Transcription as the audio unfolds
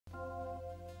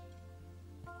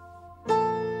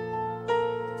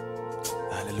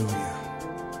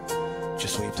Hallelujah.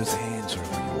 Just wave those hands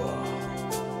wherever you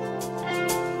are.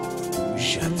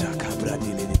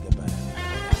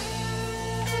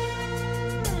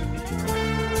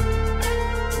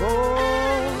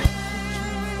 Oh,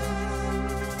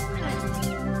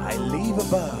 I leave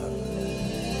above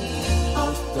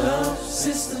the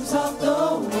systems of the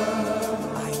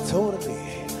world. I totally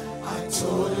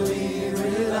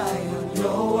rely on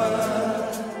your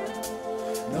word.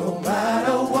 No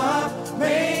matter what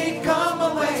may come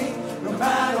away, no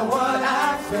matter what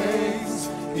I face,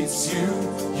 it's you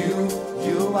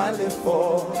I live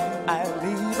for. I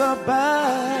leave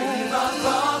above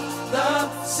the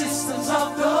systems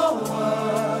of the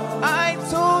world. I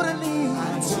totally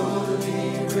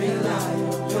rely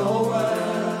on your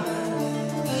word.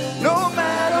 No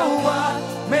matter what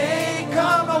may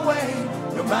come away,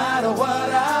 no matter what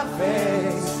I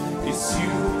face, it's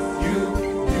you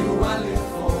I live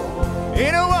for.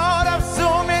 in a world of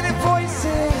so many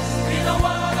voices. In a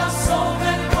world of so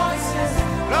many voices,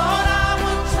 Lord, I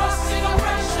will trust in your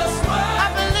precious word. I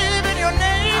believe in your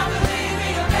name. I believe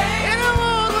in your name. In a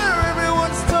world where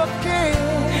everyone's talking.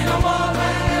 In a world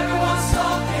where everyone's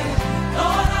talking,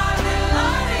 Lord, I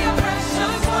rely on your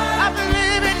precious word. I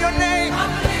believe in your name. I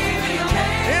believe in your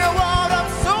name. In a world of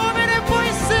so many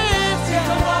voices. In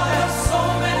a world of so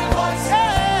many voices,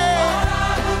 Lord,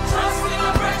 I will trust in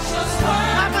your precious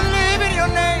word. I believe in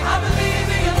your name. I believe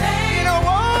in your name. In a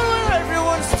world where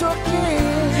everyone's talking.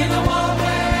 In a world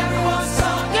where everyone's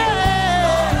talking,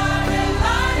 Lord, I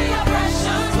rely on your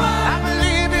precious word. I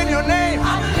believe in your name. I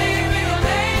believe in your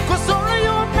name. 'Cause only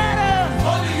you matter.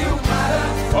 Only you matter.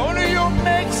 Only you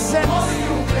make sense. Only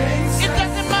you make It sense.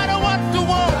 doesn't matter what the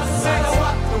world Doesn't says. matter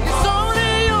what the It's world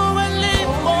only you I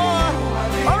live for.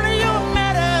 Only you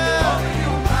matter. Only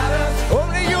you matter.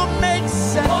 Only you make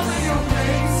sense. Only you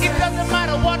make sense. It doesn't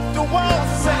matter what the world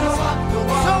says.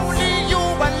 It's only you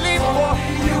I live for.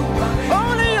 Only you I live.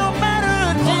 Only you matter,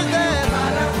 Jesus.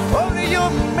 Only you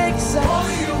make sense.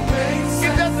 Only you make It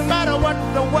sense. doesn't matter what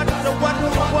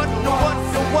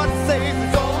says.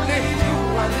 It's only You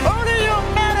I live. only you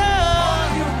matter.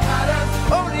 You matter.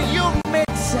 Only you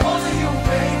make sense. Only you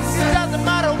make It sense. doesn't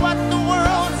matter what the world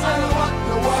No says. matter what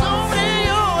the It's world only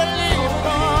you I live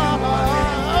for.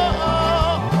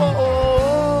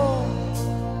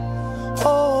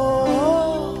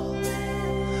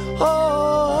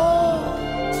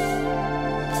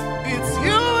 It's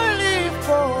you I live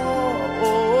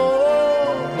for.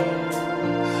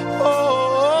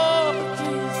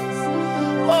 Jesus.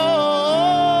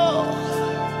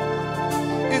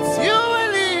 It's you I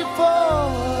live for.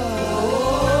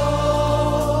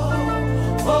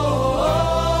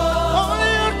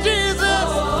 Only you, Jesus.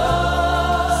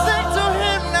 Sing to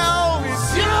him now. It's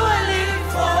you I live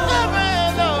for.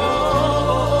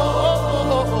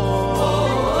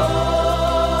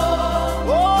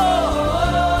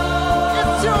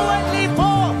 It's you I live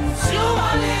for. You I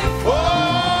live for. Oh,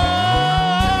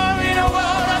 in a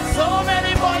world of so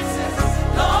many voices,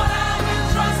 Lord, I will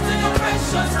trust in your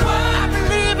precious word. I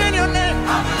believe in your name. I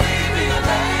believe in your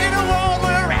name. In a world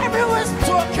where everyone's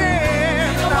talking, In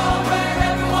a world where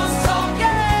everyone's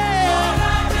talking, Lord,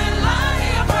 I rely on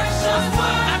your precious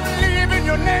word. I believe in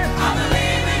your name. I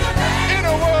believe in your name. In a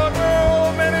world where so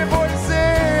many voices,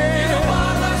 In a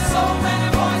world of so many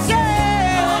voices,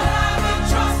 Lord, I will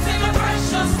trust in your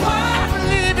precious I word.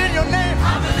 believe in your name. I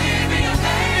believe in your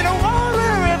name. In a world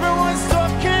where everyone's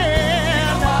talking, In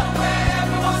a world where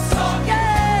everyone's talking,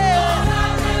 Lord, I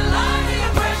rely on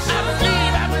your precious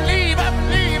word. I believe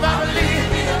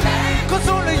In your name, 'cause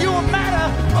only you matter.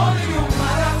 only you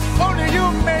matter. Only you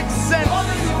make sense.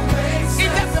 Only you make It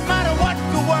sense. doesn't matter what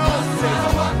the world No says.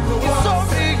 matter what the It's world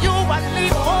only you I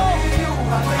live for. you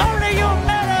I live. Only you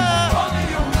matter. Only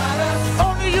you matter.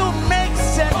 Only you make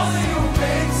sense. Only you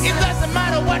make It sense. doesn't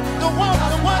matter what the world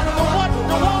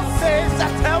says. I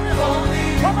tell you,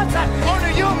 one more time.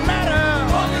 Only you matter.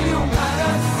 Only you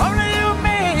matter. Only you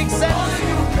make sense. Only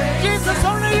you make Jesus,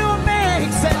 only you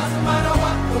make sense. Doesn't matter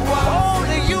what the world.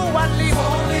 Only you I live.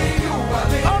 Only you I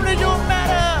live. Only you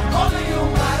matter. Only you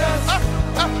matter.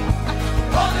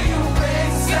 Only you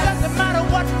make It sense. doesn't matter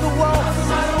what the world Doesn't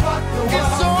says. matter what the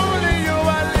It's world. only you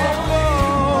I live for.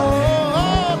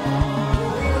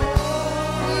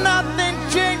 Nothing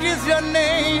changes your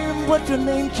name, but your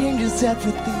name changes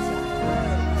everything.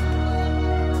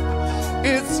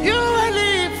 It's you I live